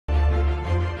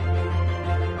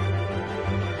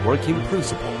working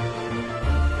principle.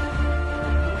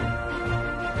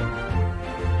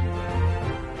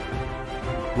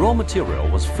 Raw material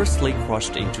was firstly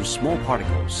crushed into small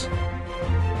particles.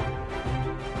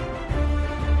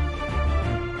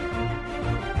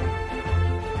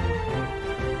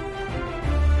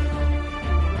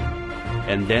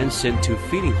 And then sent to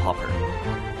feeding hopper.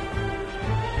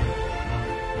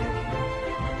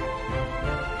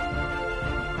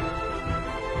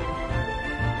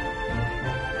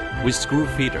 With screw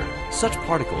feeder, such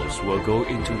particles will go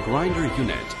into grinder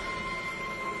unit.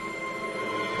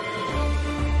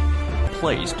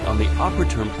 Placed on the upper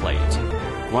turn plate,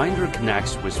 grinder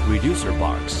connects with reducer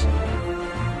box.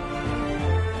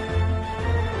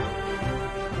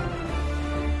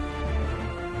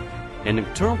 And the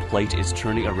turn plate is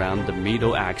turning around the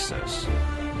middle axis.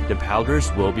 The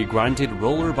powders will be grinded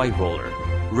roller by roller,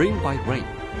 ring by ring,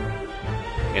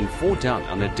 and fall down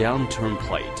on the down turn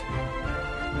plate.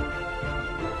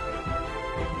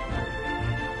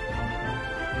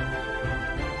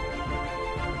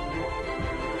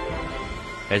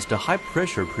 As the high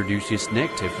pressure produces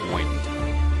negative wind,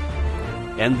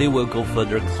 and they will go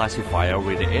further classifier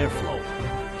with the airflow.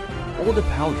 All the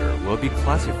powder will be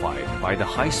classified by the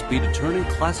high-speed turning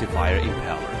classifier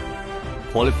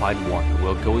impeller. Qualified one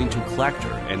will go into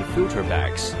collector and filter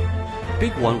bags.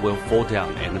 Big one will fall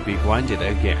down and be grinded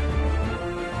again.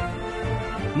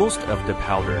 Most of the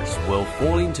powders will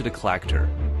fall into the collector.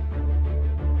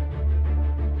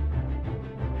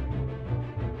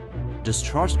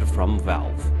 Discharged from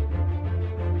valve.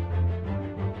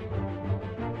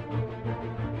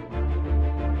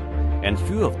 And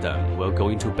few of them will go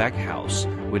into baghouse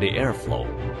with the airflow.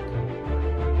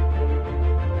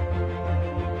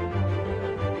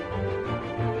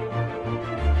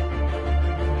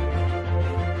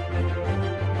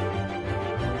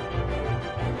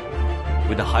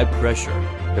 With the high pressure,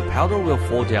 the powder will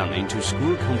fall down into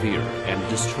screw conveyor and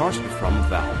discharged from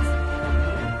valve.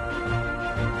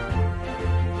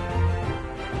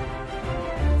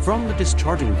 From the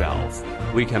discharging valve,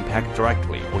 we can pack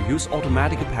directly or use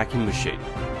automatic packing machine.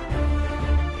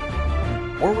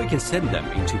 Or we can send them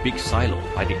into big silo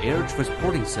by the air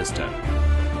transporting system.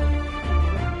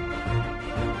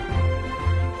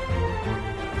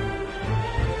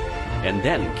 And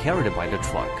then carried by the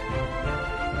truck.